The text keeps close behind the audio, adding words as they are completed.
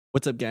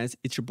What's up, guys?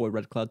 It's your boy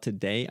RedCloud.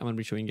 Today, I'm going to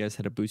be showing you guys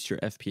how to boost your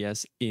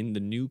FPS in the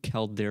new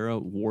Caldera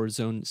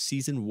Warzone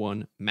Season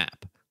 1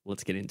 map.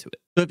 Let's get into it.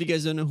 So if you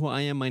guys don't know who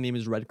I am, my name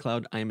is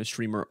RedCloud. I am a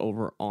streamer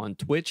over on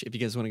Twitch. If you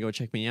guys want to go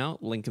check me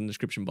out, link in the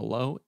description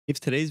below. If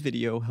today's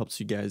video helps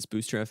you guys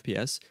boost your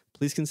FPS,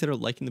 please consider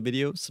liking the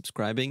video,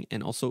 subscribing,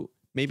 and also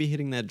maybe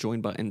hitting that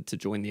join button to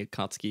join the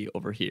Akatsuki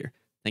over here.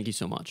 Thank you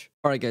so much.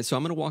 All right, guys, so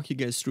I'm going to walk you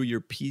guys through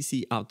your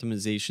PC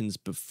optimizations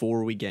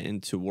before we get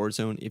into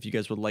Warzone. If you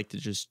guys would like to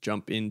just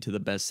jump into the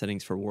best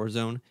settings for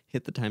Warzone,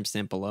 hit the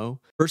timestamp below.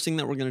 First thing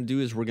that we're going to do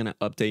is we're going to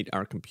update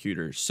our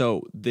computer.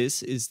 So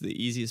this is the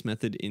easiest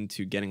method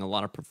into getting a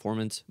lot of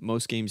performance.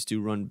 Most games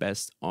do run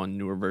best on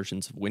newer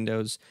versions of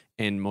Windows,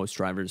 and most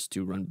drivers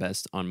do run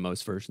best on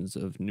most versions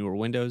of newer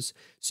Windows.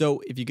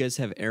 So if you guys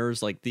have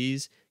errors like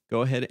these,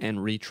 go ahead and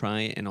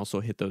retry and also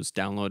hit those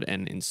download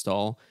and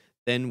install.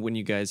 Then when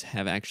you guys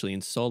have actually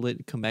installed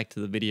it, come back to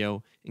the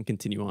video and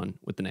continue on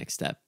with the next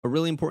step. A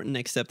really important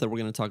next step that we're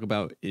going to talk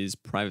about is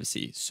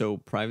privacy. So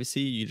privacy,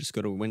 you just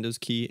go to Windows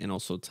key and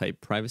also type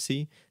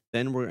privacy.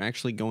 Then we're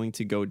actually going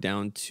to go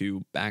down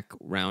to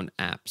background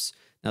apps.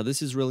 Now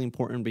this is really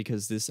important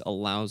because this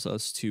allows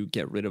us to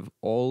get rid of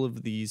all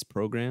of these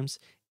programs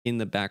in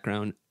the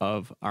background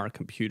of our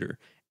computer.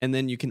 And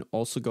then you can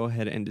also go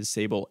ahead and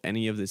disable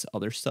any of this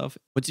other stuff.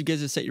 Once you guys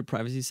have set your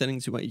privacy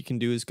settings, what you can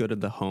do is go to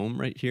the home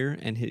right here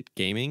and hit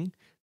gaming.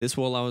 This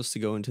will allow us to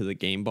go into the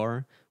game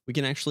bar. We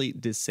can actually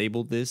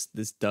disable this.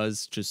 This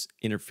does just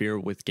interfere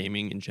with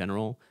gaming in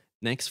general.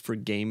 Next, for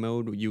game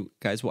mode, you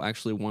guys will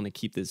actually want to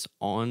keep this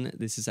on.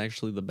 This is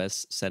actually the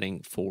best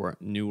setting for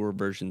newer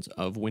versions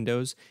of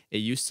Windows. It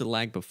used to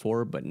lag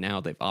before, but now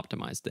they've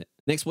optimized it.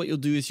 Next, what you'll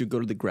do is you'll go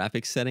to the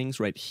graphics settings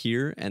right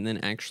here and then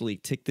actually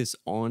tick this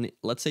on.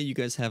 Let's say you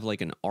guys have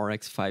like an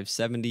RX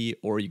 570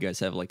 or you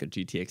guys have like a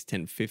GTX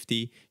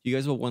 1050. You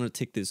guys will want to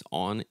tick this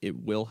on. It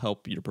will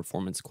help your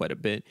performance quite a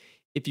bit.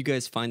 If you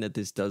guys find that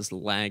this does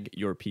lag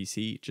your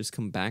PC, just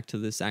come back to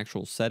this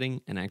actual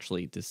setting and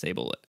actually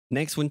disable it.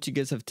 Next, once you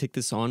guys have ticked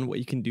this on, what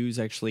you can do is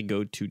actually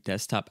go to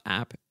desktop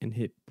app and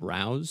hit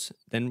browse.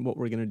 Then what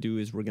we're going to do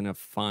is we're going to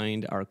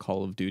find our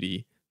Call of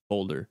Duty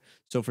folder.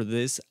 So for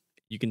this,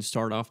 you can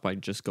start off by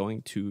just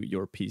going to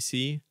your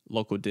PC,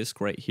 local disk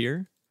right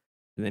here,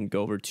 and then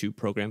go over to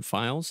program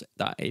files,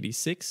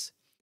 .86,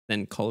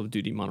 then Call of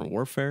Duty Modern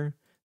Warfare.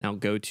 Now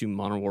go to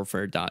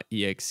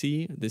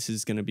modernwarfare.exe. This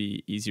is going to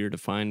be easier to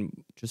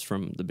find just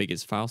from the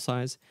biggest file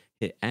size.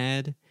 Hit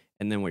add,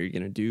 and then what you're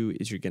going to do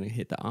is you're going to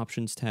hit the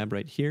options tab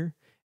right here.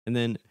 And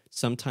then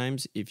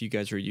sometimes if you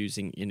guys are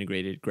using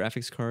integrated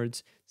graphics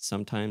cards,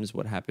 sometimes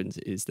what happens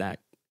is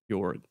that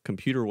your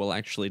computer will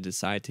actually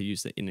decide to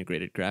use the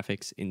integrated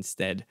graphics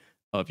instead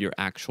of your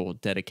actual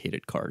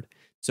dedicated card.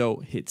 So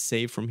hit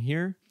save from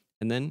here,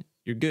 and then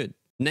you're good.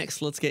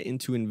 Next, let's get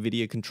into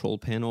NVIDIA control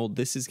panel.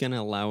 This is going to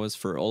allow us,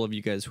 for all of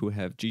you guys who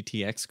have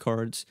GTX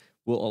cards,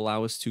 will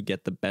allow us to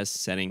get the best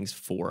settings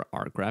for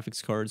our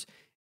graphics cards.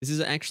 This is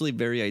actually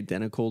very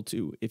identical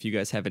to if you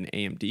guys have an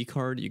AMD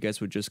card, you guys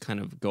would just kind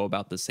of go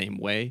about the same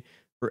way.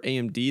 For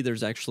AMD,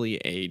 there's actually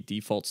a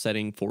default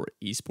setting for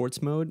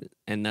esports mode,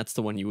 and that's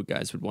the one you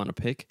guys would want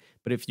to pick.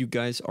 But if you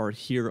guys are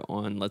here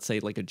on, let's say,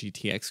 like a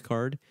GTX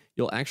card,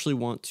 you'll actually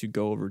want to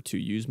go over to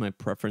use my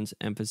preference,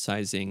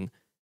 emphasizing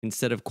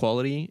instead of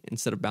quality,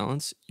 instead of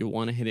balance, you'll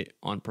want to hit it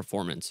on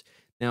performance.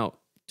 Now,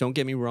 don't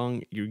get me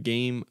wrong, your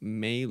game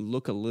may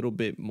look a little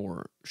bit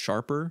more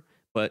sharper,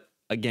 but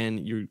again,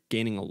 you're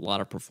gaining a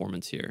lot of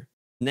performance here.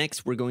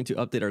 Next, we're going to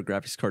update our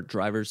graphics card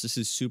drivers. This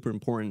is super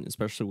important,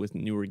 especially with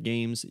newer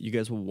games. You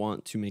guys will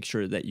want to make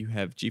sure that you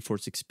have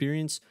GeForce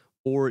Experience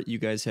or you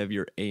guys have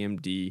your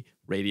AMD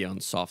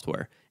Radeon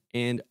software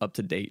and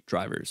up-to-date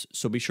drivers.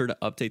 So be sure to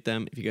update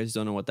them. If you guys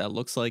don't know what that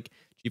looks like,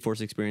 GeForce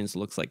Experience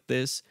looks like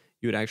this.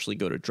 You would actually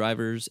go to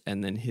drivers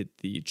and then hit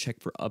the check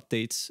for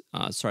updates.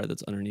 Sorry,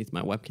 that's underneath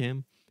my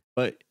webcam.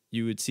 But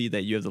you would see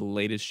that you have the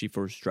latest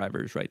GeForce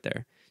drivers right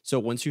there. So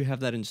once you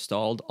have that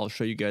installed, I'll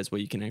show you guys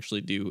what you can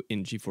actually do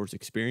in GeForce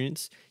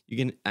Experience. You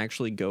can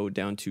actually go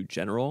down to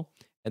General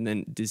and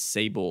then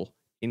disable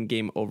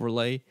in-game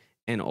overlay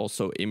and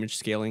also image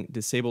scaling.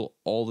 Disable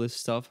all this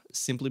stuff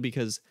simply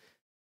because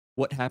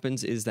what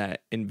happens is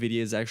that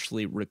NVIDIA is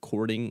actually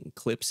recording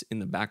clips in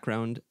the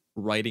background,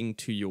 writing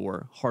to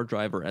your hard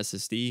drive or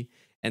SSD,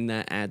 and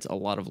that adds a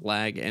lot of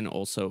lag, and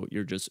also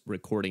you're just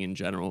recording in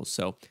general.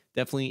 So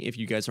definitely, if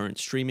you guys aren't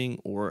streaming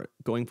or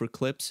going for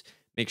clips,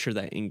 make sure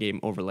that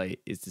in-game overlay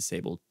is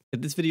disabled.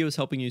 If this video is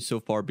helping you so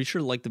far, be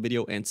sure to like the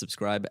video and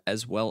subscribe,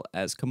 as well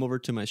as come over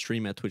to my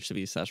stream at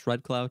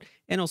twitch.tv/RedCloud,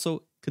 and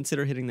also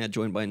consider hitting that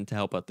join button to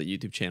help out the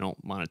YouTube channel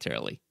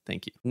monetarily.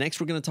 Thank you. Next,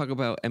 we're going to talk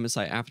about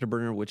MSI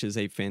Afterburner, which is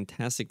a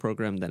fantastic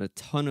program that a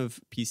ton of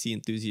PC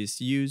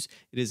enthusiasts use.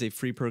 It is a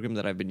free program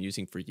that I've been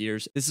using for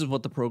years. This is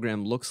what the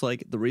program looks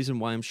like. The reason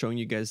why I'm showing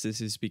you guys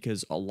this is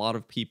because a lot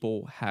of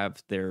people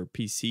have their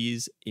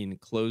PCs in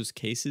closed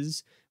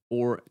cases,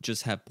 or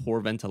just have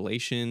poor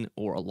ventilation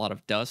or a lot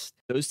of dust.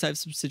 Those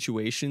types of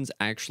situations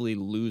actually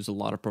lose a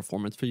lot of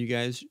performance for you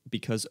guys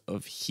because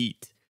of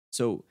heat.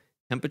 So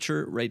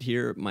Temperature right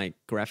here, my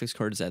graphics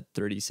card is at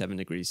 37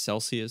 degrees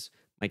Celsius.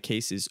 My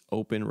case is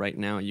open right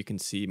now. You can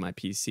see my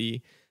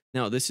PC.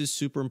 Now, this is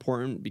super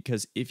important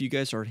because if you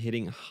guys are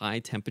hitting high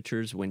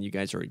temperatures when you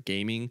guys are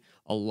gaming,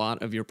 a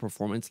lot of your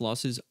performance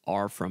losses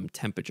are from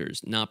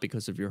temperatures, not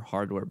because of your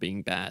hardware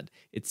being bad.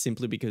 It's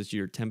simply because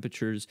your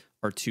temperatures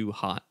are too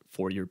hot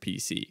for your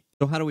PC.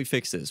 So how do we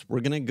fix this? We're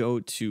going to go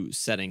to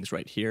settings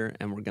right here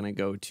and we're going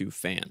to go to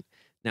fan.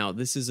 Now,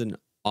 this is an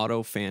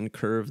auto fan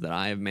curve that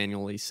I have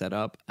manually set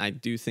up. I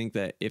do think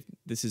that if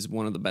this is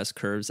one of the best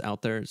curves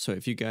out there, so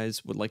if you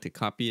guys would like to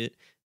copy it,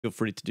 feel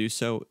free to do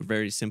so.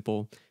 Very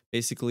simple.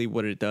 Basically,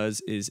 what it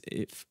does is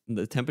if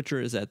the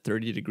temperature is at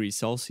 30 degrees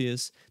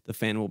Celsius, the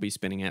fan will be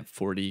spinning at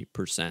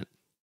 40%.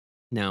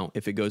 Now,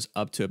 if it goes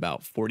up to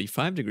about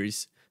 45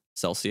 degrees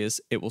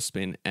Celsius, it will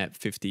spin at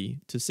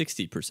 50 to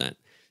 60%.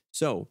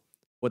 So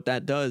what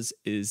that does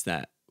is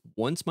that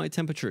once my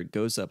temperature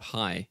goes up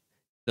high,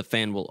 the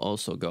fan will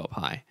also go up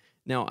high.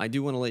 Now, I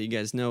do want to let you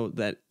guys know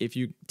that if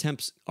your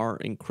temps are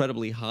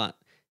incredibly hot,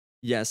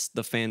 yes,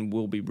 the fan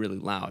will be really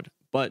loud.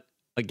 But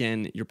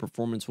again, your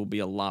performance will be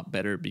a lot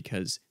better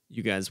because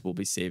you guys will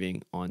be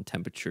saving on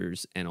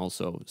temperatures and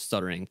also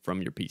stuttering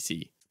from your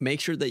PC. Make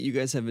sure that you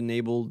guys have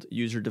enabled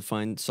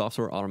user-defined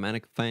software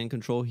automatic fan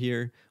control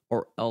here,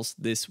 or else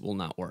this will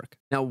not work.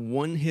 Now,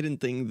 one hidden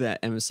thing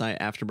that MSI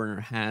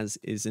Afterburner has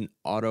is an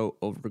auto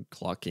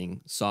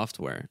overclocking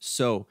software.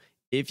 So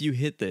if you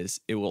hit this,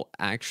 it will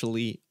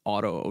actually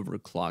auto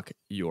overclock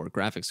your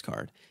graphics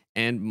card.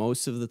 And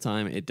most of the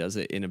time it does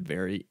it in a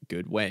very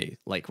good way.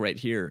 Like right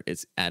here,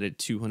 it's added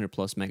 200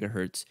 plus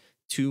megahertz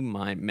to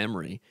my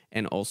memory.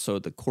 And also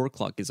the core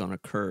clock is on a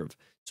curve.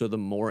 So the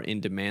more in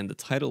demand the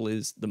title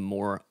is, the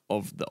more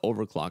of the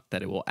overclock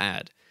that it will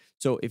add.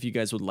 So if you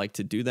guys would like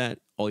to do that,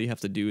 all you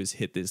have to do is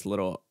hit this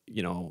little,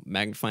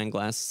 magnifying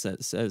glass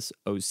that says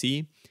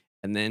OC,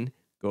 and then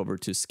go over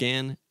to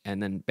scan,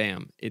 and then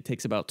bam, it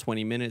takes about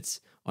 20 minutes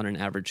on an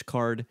average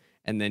card,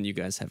 and then you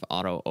guys have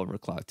auto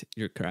overclocked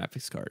your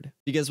graphics card.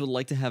 If you guys would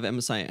like to have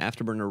MSI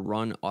Afterburner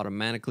run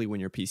automatically when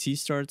your PC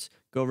starts,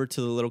 go over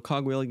to the little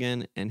cogwheel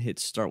again and hit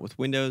start with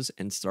Windows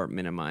and start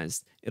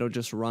minimized. It'll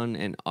just run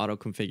and auto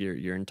configure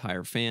your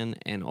entire fan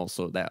and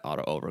also that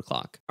auto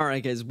overclock. All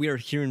right, guys, we are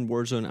here in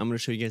Warzone. I'm going to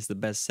show you guys the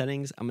best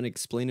settings. I'm going to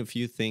explain a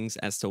few things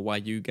as to why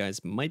you guys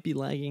might be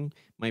lagging,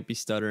 might be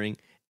stuttering,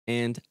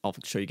 and I'll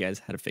show you guys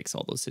how to fix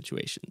all those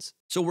situations.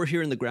 So we're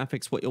here in the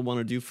graphics. What you'll want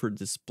to do for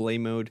display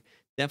mode,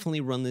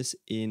 definitely run this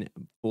in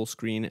full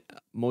screen.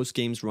 Most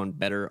games run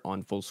better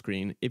on full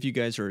screen. If you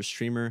guys are a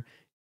streamer,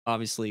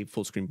 obviously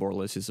full screen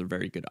borderless is a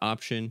very good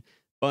option,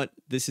 but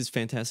this is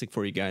fantastic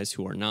for you guys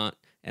who are not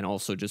and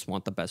also just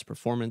want the best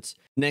performance.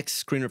 Next,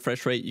 screen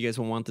refresh rate. You guys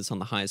will want this on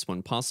the highest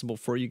one possible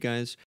for you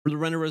guys. For the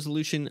render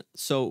resolution,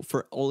 so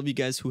for all of you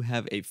guys who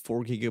have a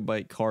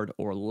 4GB card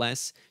or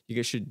less, you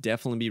guys should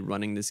definitely be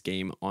running this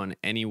game on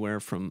anywhere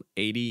from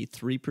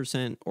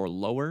 83% or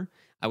lower.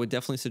 I would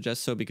definitely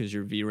suggest so because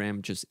your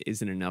VRAM just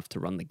isn't enough to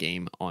run the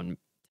game on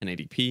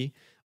 1080p.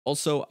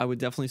 Also, I would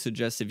definitely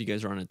suggest if you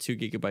guys are on a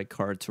 2GB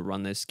card to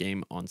run this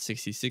game on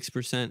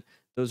 66%.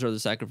 Those are the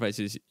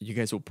sacrifices you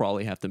guys will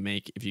probably have to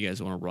make if you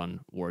guys want to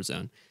run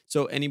Warzone.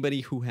 So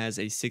anybody who has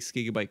a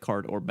 6GB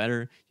card or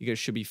better, you guys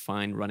should be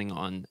fine running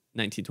on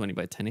 1920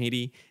 by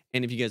 1080.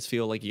 And if you guys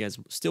feel like you guys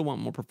still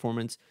want more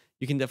performance,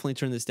 you can definitely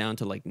turn this down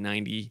to like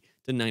 90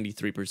 to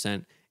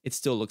 93%. It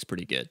still looks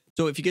pretty good.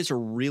 So if you guys are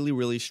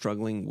really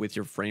struggling with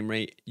your frame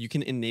rate, you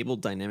can enable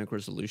dynamic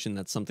resolution.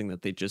 That's something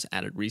that they just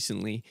added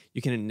recently.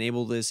 You can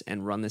enable this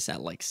and run this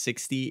at like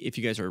 60 if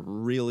you guys are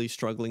really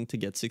struggling to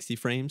get 60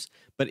 frames.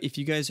 But if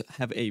you guys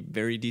have a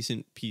very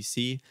decent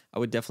PC, I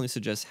would definitely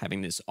suggest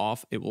having this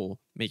off. It will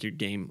make your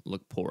game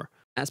look poor.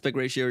 Aspect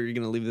ratio, you're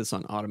going to leave this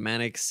on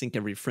automatic. Sync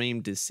every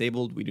frame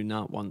disabled. We do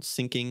not want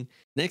syncing.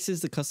 Next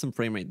is the custom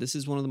frame rate. This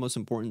is one of the most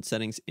important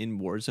settings in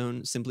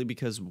Warzone simply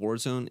because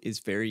Warzone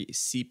is very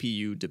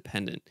CPU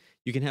dependent.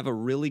 You can have a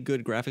really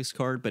good graphics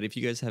card, but if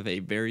you guys have a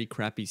very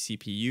crappy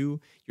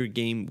CPU, your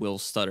game will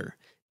stutter.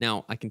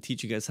 Now, I can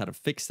teach you guys how to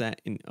fix that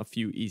in a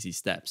few easy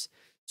steps.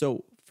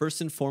 So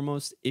first and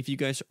foremost, if you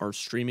guys are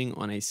streaming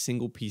on a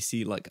single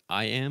PC like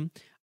I am,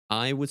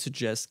 I would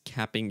suggest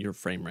capping your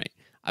frame rate.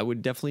 I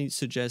would definitely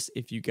suggest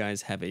if you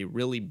guys have a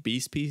really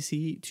beast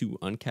PC to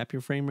uncap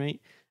your frame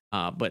rate.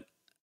 But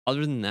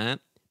other than that,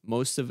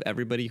 most of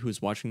everybody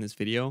who's watching this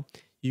video,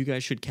 you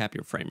guys should cap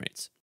your frame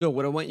rates. So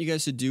what I want you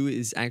guys to do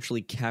is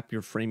actually cap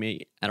your frame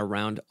rate at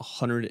around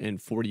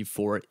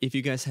 144 if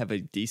you guys have a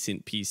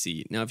decent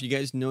PC. Now, if you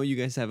guys know you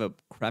guys have a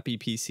crappy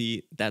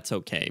PC, that's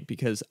okay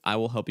because I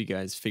will help you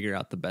guys figure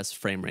out the best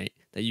frame rate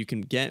that you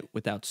can get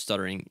without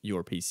stuttering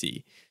your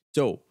PC.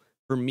 So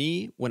for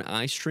me, when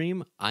I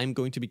stream, I'm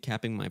going to be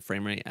capping my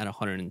frame rate at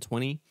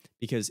 120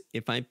 because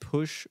if I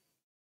push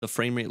the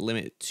frame rate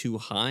limit too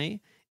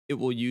high, it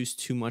will use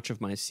too much of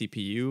my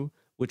CPU,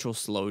 which will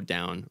slow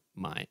down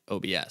my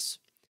OBS.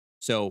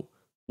 So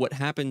what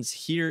happens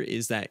here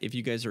is that if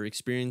you guys are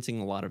experiencing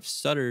a lot of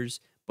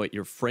stutters, but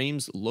your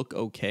frames look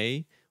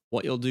okay,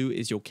 what you'll do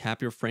is you'll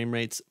cap your frame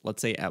rates,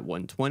 let's say at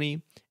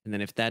 120. And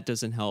then if that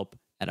doesn't help,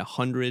 at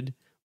 100,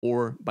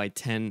 or by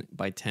 10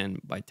 by 10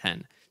 by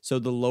 10. So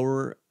the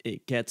lower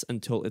it gets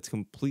until it's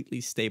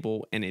completely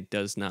stable and it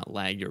does not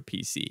lag your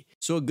PC.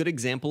 So a good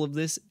example of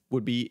this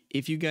would be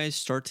if you guys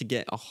start to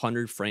get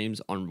 100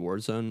 frames on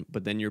Warzone,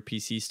 but then your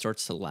PC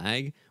starts to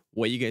lag,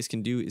 what you guys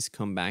can do is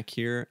come back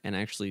here and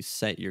actually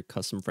set your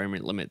custom frame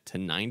rate limit to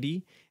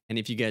 90. And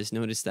if you guys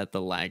notice that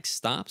the lag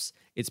stops,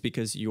 it's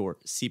because your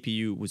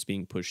CPU was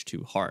being pushed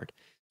too hard.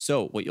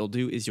 So what you'll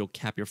do is you'll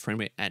cap your frame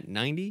rate at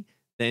 90,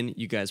 then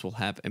you guys will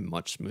have a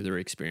much smoother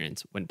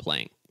experience when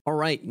playing. All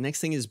right,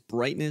 next thing is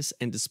brightness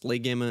and display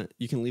gamma.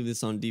 You can leave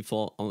this on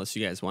default unless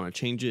you guys want to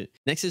change it.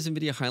 Next is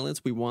NVIDIA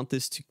highlights. We want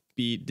this to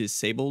be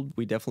disabled.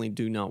 We definitely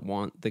do not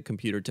want the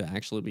computer to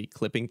actually be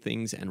clipping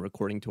things and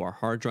recording to our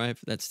hard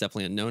drive. That's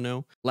definitely a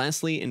no-no.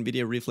 Lastly,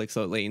 NVIDIA reflex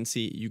low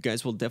latency. You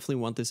guys will definitely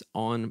want this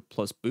on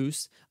plus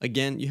boost.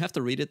 Again, you have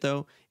to read it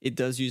though. It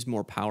does use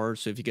more power.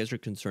 So if you guys are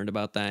concerned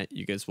about that,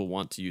 you guys will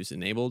want to use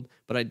enabled.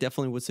 But I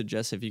definitely would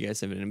suggest if you guys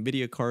have an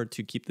NVIDIA card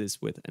to keep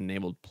this with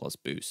enabled plus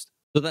boost.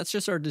 So that's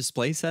just our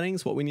display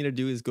settings. What we need to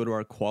do is go to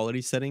our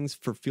quality settings.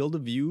 For field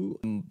of view,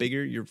 the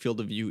bigger your field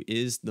of view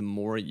is, the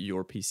more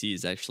your PC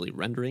is actually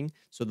rendering.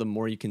 So the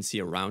more you can see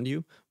around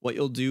you. What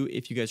you'll do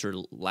if you guys are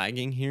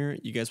lagging here,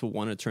 you guys will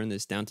want to turn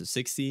this down to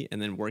 60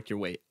 and then work your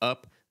way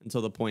up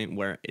until the point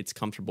where it's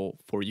comfortable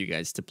for you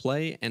guys to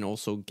play and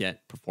also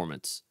get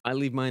performance. I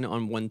leave mine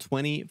on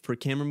 120. For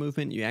camera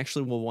movement, you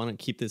actually will want to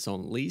keep this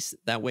on least.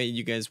 That way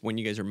you guys, when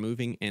you guys are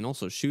moving and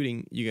also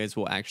shooting, you guys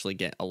will actually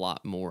get a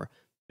lot more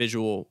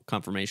visual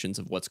confirmations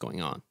of what's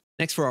going on.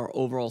 Next, for our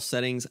overall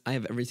settings, I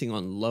have everything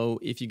on low.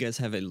 If you guys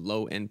have a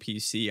low end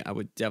PC, I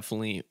would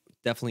definitely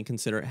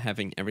consider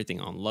having everything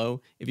on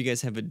low. If you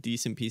guys have a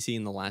decent PC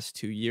in the last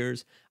 2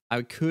 years,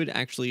 I could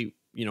actually,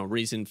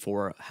 reason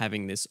for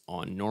having this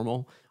on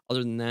normal.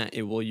 Other than that,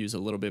 it will use a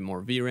little bit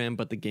more VRAM,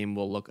 but the game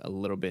will look a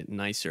little bit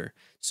nicer.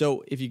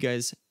 So if you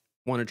guys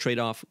want to trade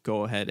off,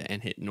 go ahead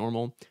and hit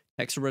normal.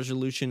 Texture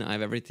resolution, I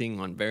have everything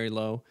on very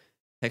low.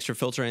 Texture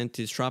filter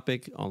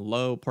anisotropic on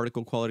low,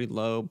 particle quality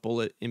low,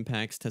 bullet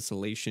impacts,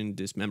 tessellation,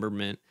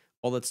 dismemberment,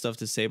 all that stuff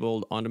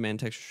disabled. On-demand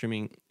texture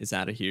streaming is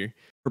out of here.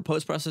 For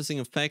post-processing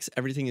effects,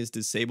 everything is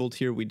disabled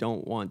here. We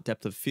don't want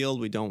depth of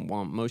field. We don't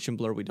want motion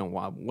blur. We don't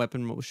want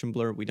weapon motion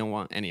blur. We don't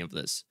want any of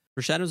this.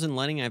 For shadows and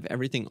lighting, I have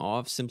everything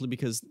off simply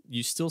because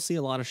you still see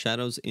a lot of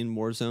shadows in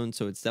Warzone,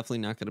 so it's definitely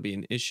not going to be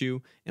an issue.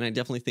 And I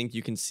definitely think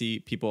you can see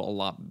people a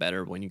lot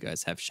better when you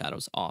guys have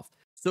shadows off.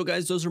 So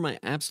guys, those are my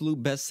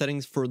absolute best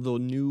settings for the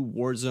new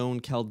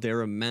Warzone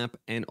Caldera map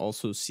and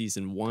also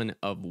Season 1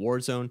 of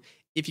Warzone.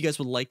 If you guys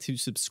would like to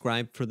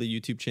subscribe for the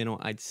YouTube channel,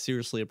 I'd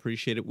seriously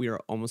appreciate it. We are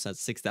almost at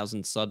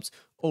 6,000 subs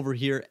over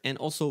here. And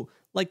also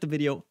like the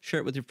video, share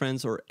it with your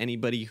friends or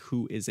anybody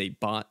who is a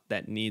bot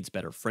that needs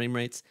better frame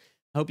rates.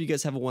 I hope you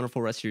guys have a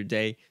wonderful rest of your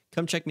day.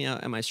 Come check me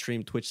out at my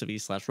stream,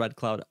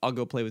 twitch.tv/RedCloud. I'll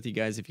go play with you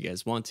guys if you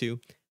guys want to.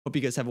 Hope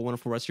you guys have a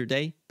wonderful rest of your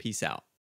day. Peace out.